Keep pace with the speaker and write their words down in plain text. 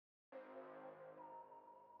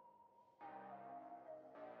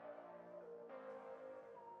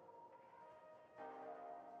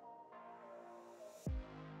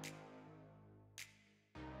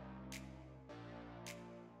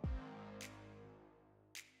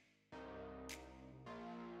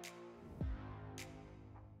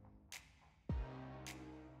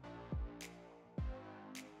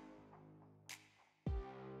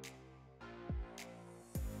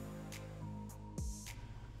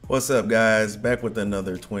What's up guys, back with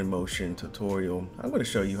another Twinmotion tutorial. I'm going to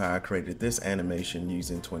show you how I created this animation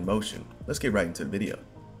using Twinmotion. Let's get right into the video.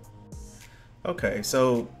 Okay,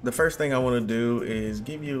 so the first thing I want to do is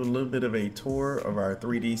give you a little bit of a tour of our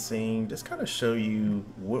 3D scene, just kind of show you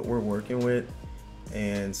what we're working with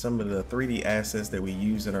and some of the 3D assets that we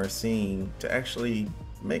use in our scene to actually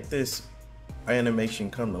make this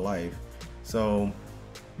animation come to life. So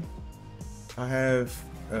I have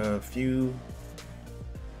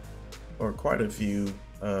quite a few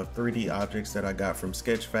 3D objects that I got from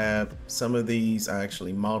Sketchfab. Some of these I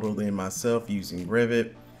actually modeled in myself using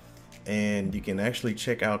Revit, and you can actually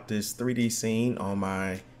check out this 3D scene on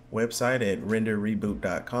my website at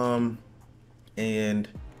reboot.com. And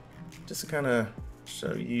just to kind of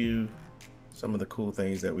show you some of the cool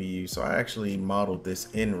things that we use. So I actually modeled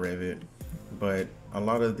this in Revit, but a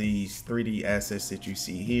lot of these 3D assets that you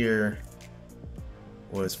see here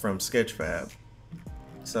was from Sketchfab.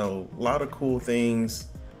 So a lot of cool things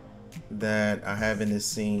that I have in this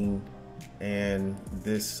scene, and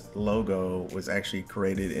this logo was actually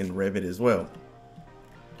created in Revit as well.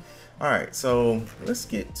 Alright, so let's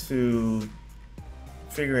get to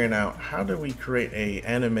figuring out how do we create a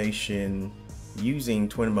animation using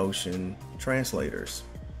Twinmotion translators.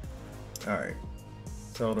 Alright,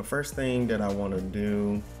 so the first thing that I want to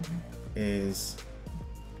do is,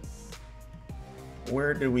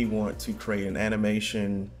 where do we want to create an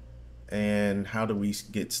animation and how do we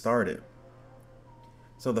get started?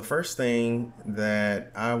 So the first thing that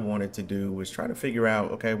I wanted to do was try to figure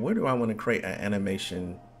out, okay, where do I want to create an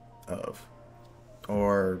animation of?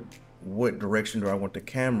 Or what direction do I want the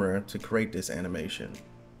camera to create this animation?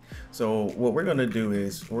 So what we're going to do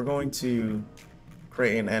is we're going to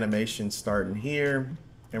create an animation starting here,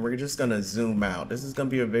 and we're just going to zoom out. This is going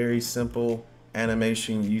to be a very simple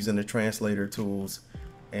animation using the translator tools,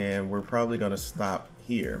 and we're probably going to stop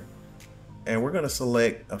here, and we're going to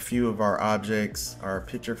select a few of our objects, our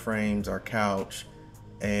picture frames, our couch,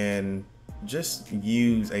 and just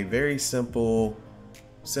use a very simple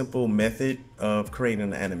method of creating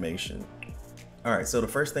an animation. All right, so the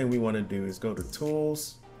first thing we want to do is go to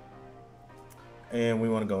tools, and we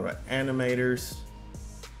want to go to animators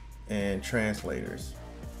and translators.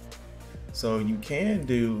 So you can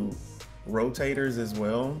do rotators as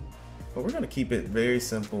well, but we're going to keep it very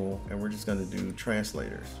simple, and we're just going to do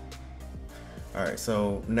translators. All right,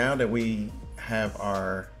 so now that we have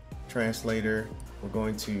our translator, we're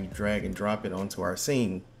going to drag and drop it onto our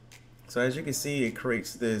scene. So as you can see, it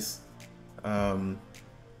creates this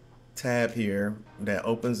tab here that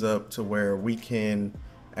opens up to where we can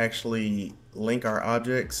actually link our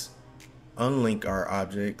objects, unlink our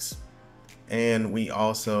objects, and we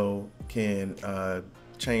also can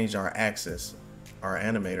change our axis, our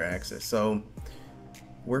animator axis. So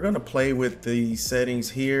we're going to play with the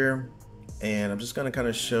settings here, and I'm just going to kind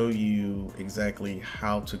of show you exactly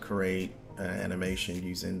how to create an animation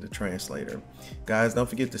using the translator. Guys, don't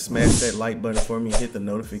forget to smash that like button for me, hit the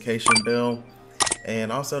notification bell,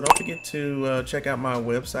 and also don't forget to check out my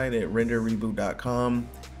website at reboot.com.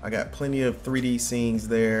 I got plenty of 3D scenes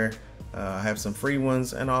there. I have some free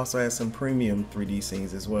ones and also have some premium 3D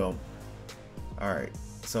scenes as well. All right,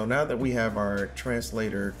 so now that we have our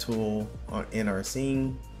translator tool in our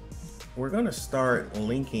scene, we're going to start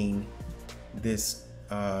linking this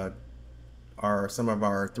some of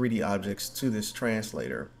our 3D objects to this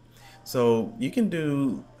translator. So you can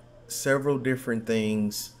do several different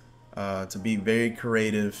things to be very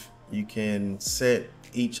creative. You can set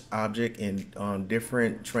each object on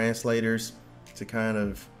different translators to kind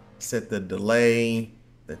of set the delay,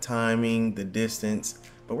 the timing, the distance,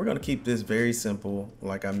 but we're going to keep this very simple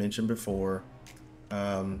like I mentioned before,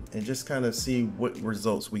 and just kind of see what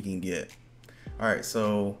results we can get. All right,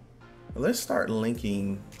 so let's start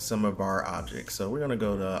linking some of our objects. So we're going to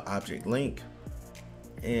go to object link,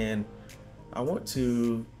 and I want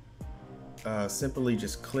to simply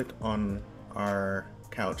just click on our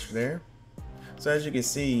couch there. So as you can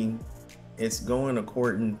see, it's going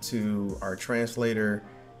according to our translator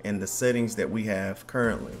and the settings that we have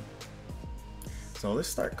currently. So let's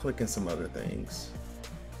start clicking some other things.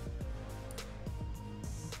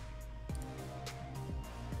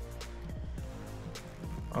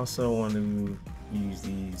 Also want to use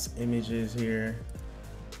these images here.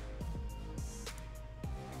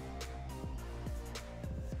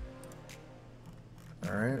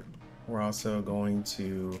 All right, we're also going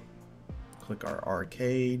to click our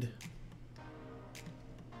arcade.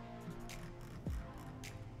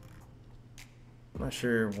 I'm not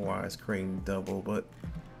sure why it's creating double, but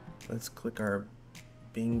let's click our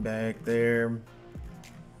beanbag there.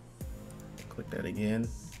 Click that again.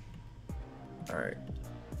 All right.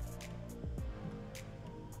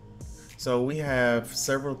 So we have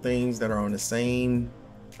several things that are on the same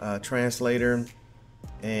translator,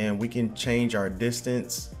 and we can change our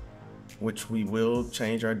distance, which we will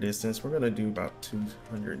change our distance. We're going to do about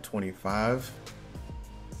 225.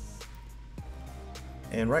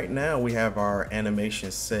 And right now we have our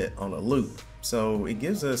animation set on a loop. So it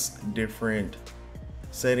gives us different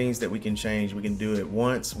settings that we can change. We can do it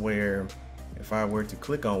once, where if I were to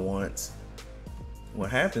click on once,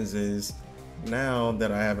 what happens is, now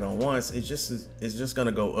that I have it on once, it's just going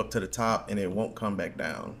to go up to the top and it won't come back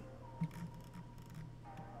down.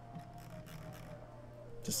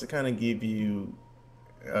 Just to kind of give you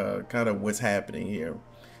kind of what's happening here.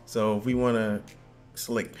 So if we want to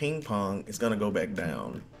select ping pong, it's going to go back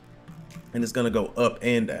down, and it's going to go up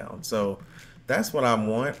and down. So that's what I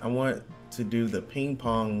want. I want to do the ping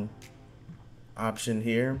pong option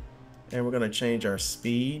here, and we're going to change our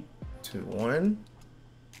speed to 1.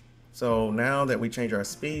 So now that we change our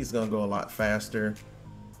speed, it's going to go a lot faster.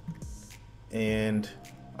 And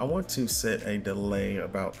I want to set a delay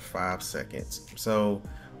about 5 seconds. So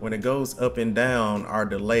when it goes up and down, our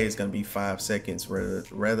delay is going to be 5 seconds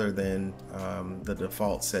rather than the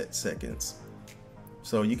default set seconds.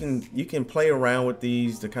 So you can play around with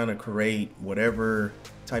these to kind of create whatever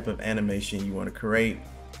type of animation you want to create.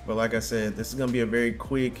 But like I said, this is going to be a very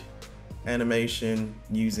quick animation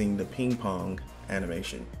using the ping pong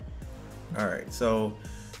animation. All right, so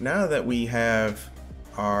now that we have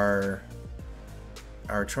our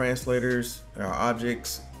translators, our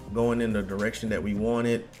objects going in the direction that we want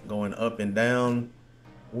it, going up and down,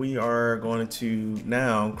 we are going to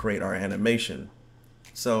now create our animation.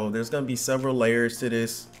 So there's going to be several layers to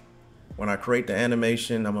this. When I create the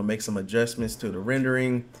animation, I'm going to make some adjustments to the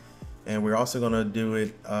rendering, and we're also going to do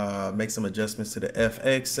it, make some adjustments to the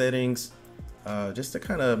FX settings, just to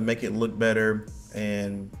kind of make it look better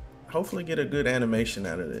and hopefully get a good animation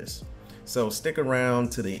out of this. So stick around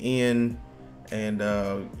to the end, and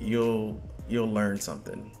you'll learn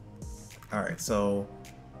something. All right, so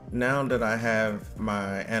now that I have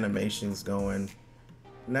my animations going,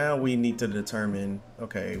 now we need to determine,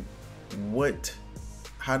 okay,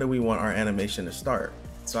 how do we want our animation to start?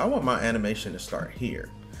 So I want my animation to start here.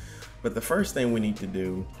 But the first thing we need to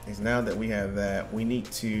do is, now that we have that, we need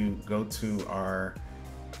to go to our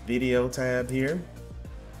video tab here,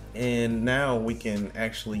 and now we can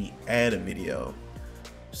actually add a video.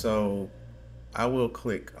 So I will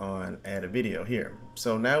click on add a video here.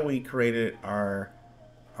 So now we created our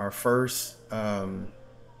first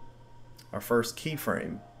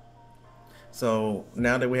keyframe. So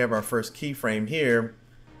now that we have our first keyframe here,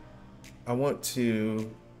 I want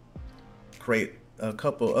to create a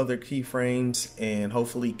couple other keyframes and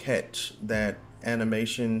hopefully catch that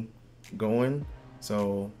animation going.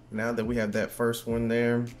 So now that we have that first one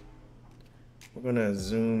there, we're gonna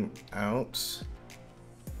zoom out.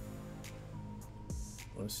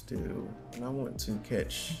 Let's do, and I want to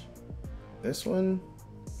catch this one.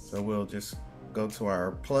 So we'll just go to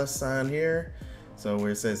our plus sign here. So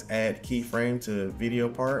where it says add keyframe to video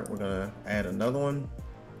part, we're gonna add another one,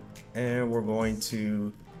 and we're going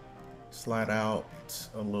to slide out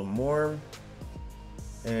a little more,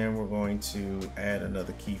 and we're going to add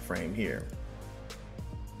another keyframe here.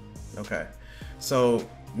 Okay, so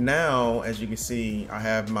now as you can see, I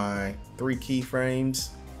have my 3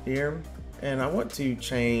 keyframes here, and I want to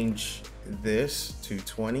change this to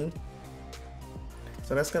 20.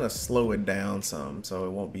 So that's gonna slow it down some, so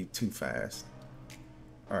it won't be too fast.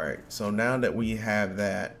 All right, so now that we have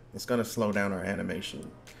that, it's gonna slow down our animation.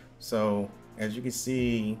 So as you can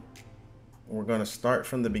see, we're gonna start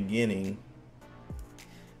from the beginning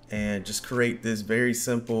and just create this very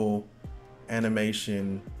simple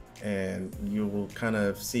animation, and you will kind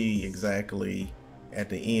of see exactly at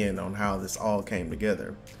the end on how this all came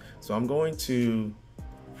together. So I'm going to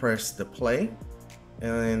press the play,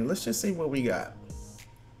 and let's just see what we got.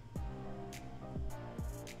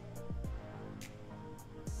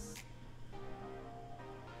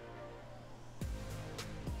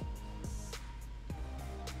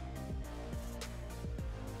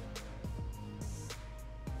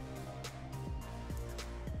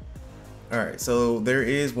 All right, so there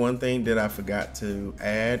is one thing that I forgot to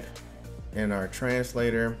add in our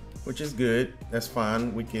translator, which is good. That's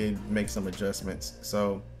fine. We could make some adjustments.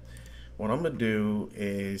 So what I'm gonna do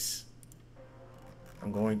is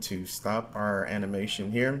I'm going to stop our animation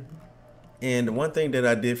here. And one thing that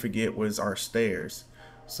I did forget was our stairs.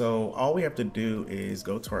 So all we have to do is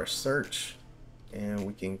go to our search, and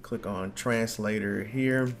we can click on translator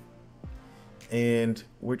here. And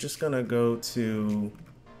we're just gonna go to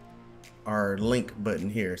our link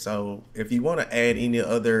button here. So if you want to add any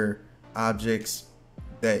other objects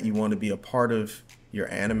that you want to be a part of your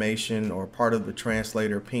animation or part of the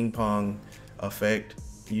translator ping pong effect,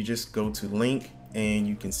 you just go to link and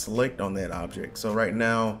you can select on that object. So right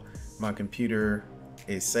now my computer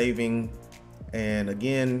is saving, and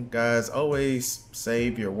again guys, always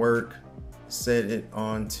save your work, set it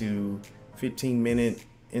on to 15-minute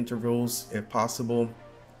intervals if possible.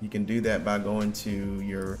 You can do that by going to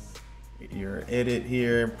your edit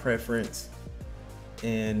here, preference,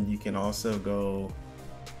 and you can also go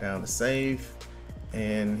down to save,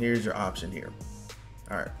 and here's your option here.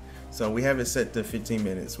 All right, so we have it set to 15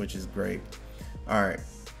 minutes, which is great. All right,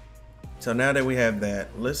 so now that we have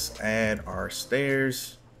that, let's add our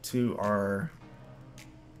stairs to our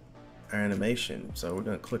animation. So we're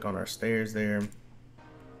going to click on our stairs there.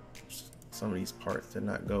 Some of these parts did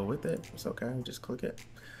not go with it. It's okay, just click it.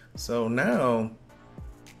 So now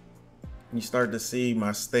you start to see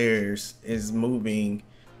my stairs is moving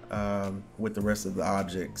with the rest of the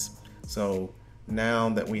objects. So now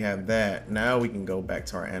that we have that, now we can go back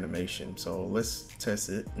to our animation. So let's test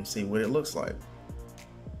it and see what it looks like.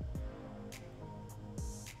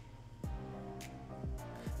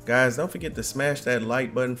 Guys, don't forget to smash that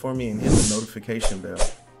like button for me and hit the notification bell.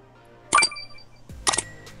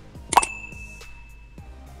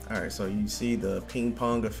 All right, so you see the ping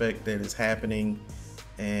pong effect that is happening,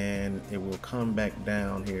 and it will come back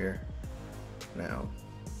down here now.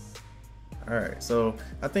 All right, so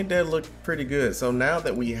I think that looked pretty good. So now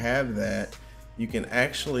that we have that, you can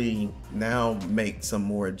actually now make some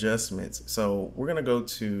more adjustments. So we're gonna go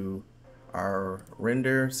to our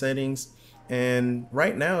render settings, and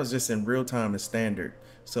right now it's just in real time and standard.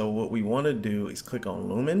 So what we want to do is click on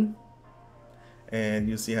Lumen, and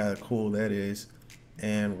you'll see how cool that is.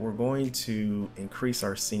 And we're going to increase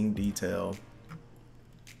our scene detail,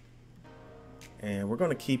 and we're going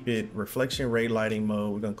to keep it reflection ray lighting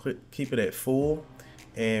mode. We're going to keep it at full,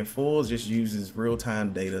 and full just uses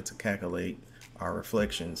real-time data to calculate our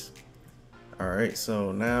reflections. All right,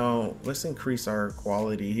 so now let's increase our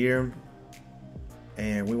quality here,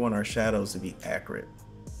 and we want our shadows to be accurate.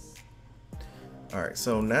 All right,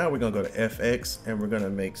 so now we're going to go to FX, and we're going to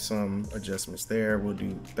make some adjustments there. We'll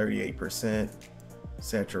do 38%.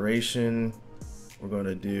 Saturation, we're going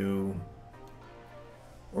to do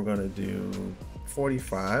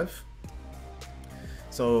 45.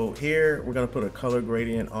 So here we're going to put a color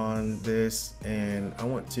gradient on this, and I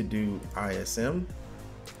want to do ISM,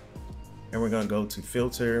 and we're going to go to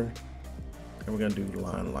filter, and we're going to do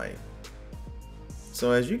line light.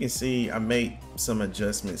 So as you can see, I made some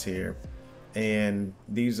adjustments here, and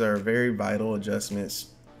these are very vital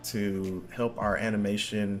adjustments to help our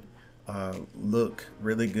animation look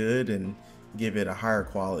really good and give it a higher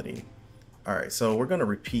quality. All right, so we're going to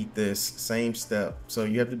repeat this same step. So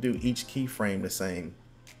you have to do each keyframe the same.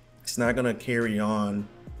 It's not going to carry on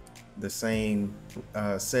the same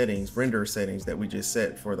settings, render settings that we just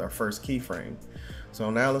set for our first keyframe.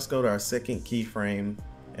 So now let's go to our second keyframe,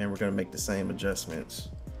 and we're going to make the same adjustments.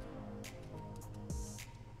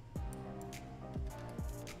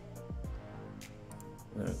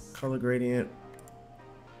 Color gradient,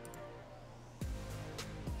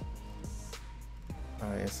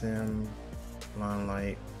 ISM, line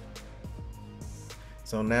light.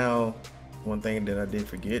 So now one thing that I did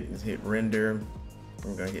forget is hit render.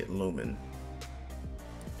 We're gonna hit lumen.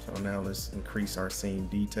 So now let's increase our scene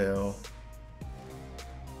detail.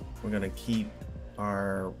 We're gonna keep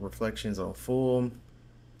our reflections on full.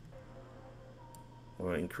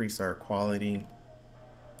 We'll increase our quality,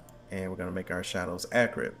 and we're gonna make our shadows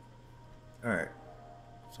accurate. All right,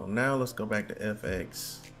 so now let's go back to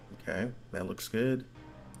FX. Okay, that looks good.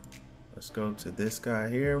 Let's go to this guy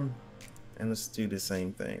here, and let's do the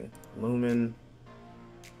same thing. Lumen.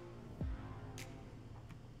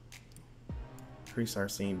 Increase our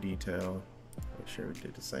scene detail. Make sure we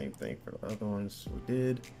did the same thing for the other ones we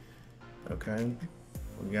did. Okay,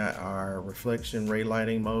 we got our reflection ray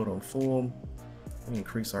lighting mode on full.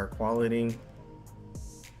 Increase our quality,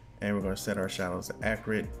 and we're going to set our shadows to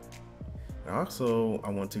accurate. Also, I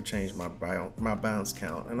want to change my bounce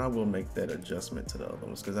count, and I will make that adjustment to the other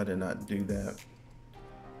ones because I did not do that.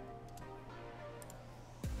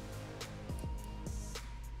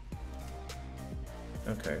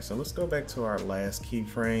 Okay, so let's go back to our last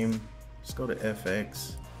keyframe. Let's go to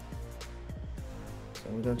FX. So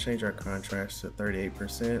we're going to change our contrast to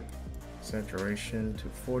 38%, saturation to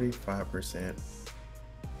 45%.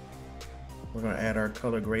 We're going to add our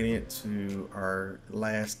color gradient to our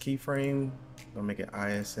last keyframe. We'll make it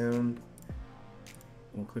ISM.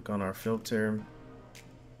 We'll click on our filter,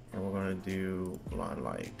 and we're going to do line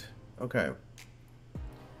light. Okay.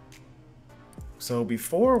 So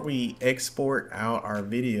before we export out our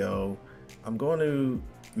video, I'm going to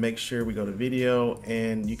make sure we go to video,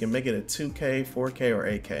 and you can make it a 2K, 4K, or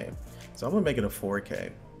 8K. So I'm gonna make it a 4K.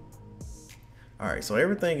 All right, so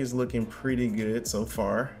everything is looking pretty good so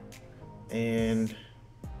far. And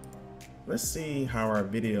let's see how our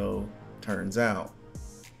video turns out.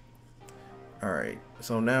 All right,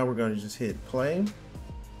 so now we're gonna just hit play.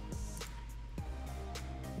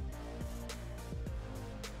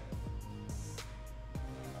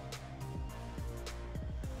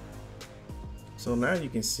 So now you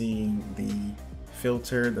can see the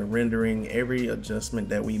filter, the rendering, every adjustment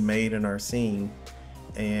that we made in our scene.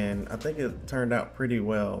 And I think it turned out pretty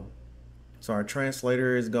well. So our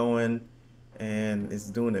translator is going and it's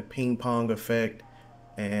doing a ping pong effect,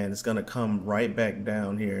 and it's gonna come right back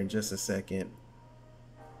down here in just a second.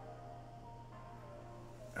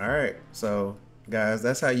 All right, so guys,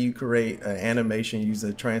 that's how you create an animation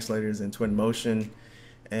using translators in Twinmotion.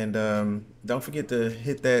 And don't forget to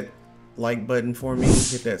hit that like button for me,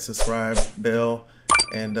 hit that subscribe bell,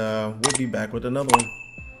 and we'll be back with another one.